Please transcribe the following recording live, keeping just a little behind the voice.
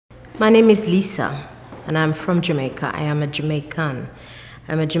My name is Lisa, and I'm from Jamaica. I am a Jamaican.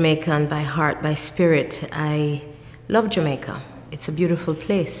 I'm a Jamaican by heart, by spirit. I love Jamaica. It's a beautiful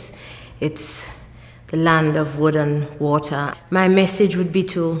place. It's the land of wood and water. My message would be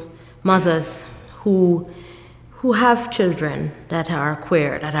to mothers who have children that are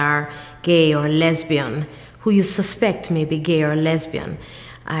queer, that are gay or lesbian, who you suspect may be gay or lesbian.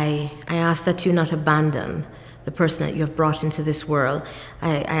 I ask that you not abandon the person that you have brought into this world.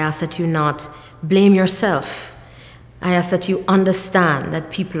 I ask that you not blame yourself. I ask that you understand that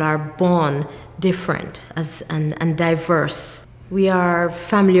people are born different and diverse. We are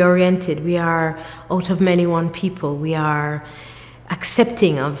family-oriented. We are out of many one people. We are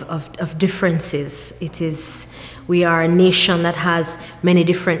accepting of differences. We are a nation that has many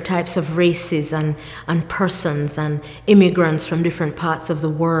different types of races and persons and immigrants from different parts of the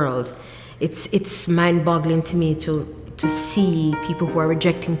world. It's mind-boggling to me to see people who are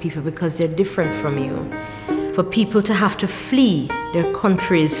rejecting people because they're different from you. For people to have to flee their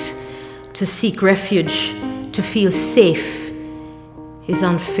countries to seek refuge, to feel safe, is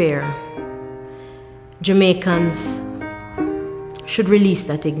unfair. Jamaicans should release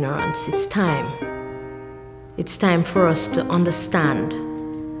that ignorance. It's time. It's time for us to understand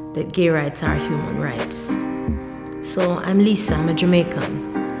that gay rights are human rights. So I'm Lisa, I'm a Jamaican.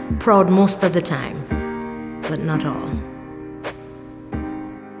 Proud most of the time, but not all.